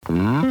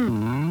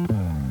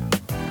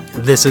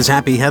This is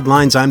Happy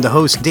Headlines. I'm the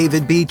host,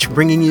 David Beach,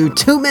 bringing you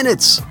 2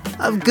 minutes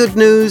of good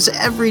news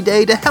every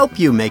day to help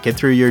you make it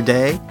through your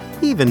day,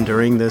 even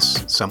during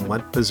this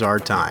somewhat bizarre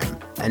time.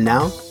 And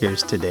now,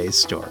 here's today's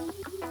story.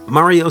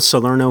 Mario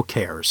Salerno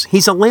cares.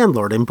 He's a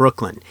landlord in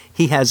Brooklyn.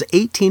 He has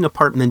 18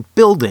 apartment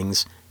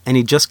buildings, and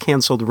he just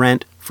canceled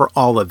rent for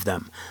all of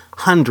them.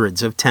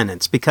 Hundreds of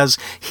tenants, because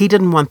he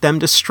didn't want them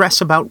to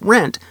stress about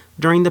rent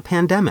during the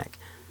pandemic.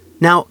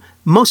 Now,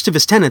 most of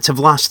his tenants have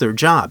lost their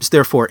jobs,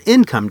 therefore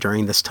income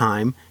during this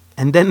time,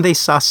 and then they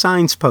saw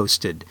signs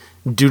posted.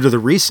 Due to the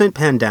recent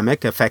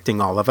pandemic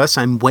affecting all of us,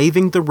 I'm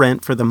waiving the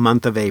rent for the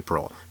month of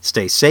April.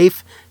 Stay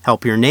safe,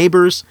 help your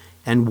neighbors,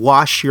 and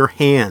wash your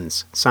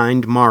hands.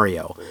 Signed,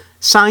 Mario.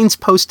 Signs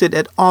posted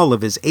at all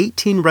of his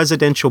 18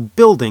 residential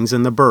buildings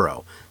in the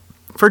borough.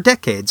 For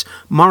decades,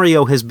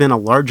 Mario has been a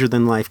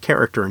larger-than-life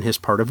character in his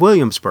part of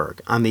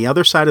Williamsburg, on the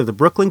other side of the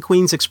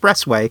Brooklyn-Queens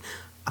Expressway,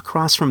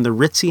 across from the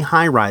ritzy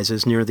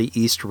high-rises near the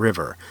East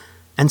River.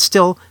 And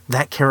still,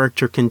 that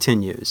character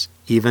continues,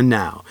 even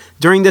now.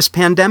 During this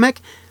pandemic,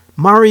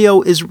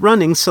 Mario is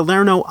running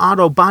Salerno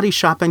Auto Body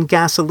Shop and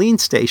Gasoline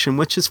Station,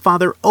 which his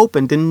father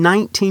opened in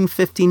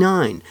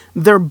 1959.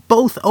 They're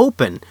both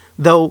open,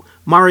 though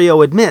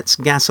Mario admits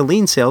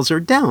gasoline sales are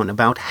down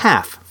about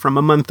half from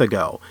a month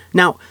ago.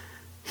 Now,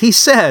 he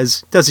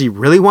says, does he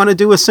really want to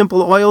do a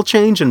simple oil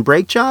change and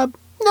brake job?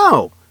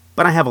 No.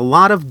 But I have a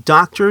lot of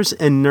doctors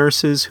and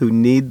nurses who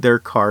need their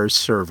cars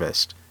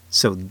serviced.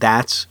 So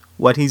that's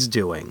what he's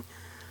doing.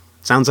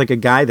 Sounds like a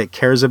guy that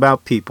cares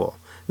about people.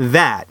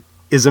 That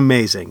is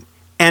amazing.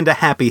 And a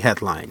happy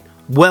headline.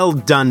 Well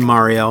done,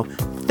 Mario.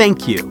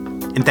 Thank you.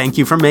 And thank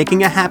you for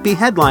making a happy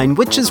headline,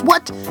 which is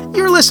what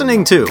you're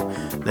listening to.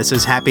 This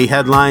is Happy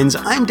Headlines.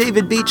 I'm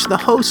David Beach, the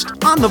host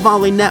on the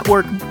Volley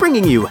Network,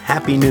 bringing you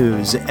happy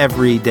news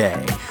every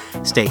day.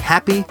 Stay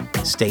happy,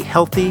 stay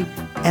healthy,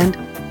 and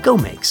go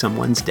make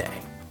someone's day.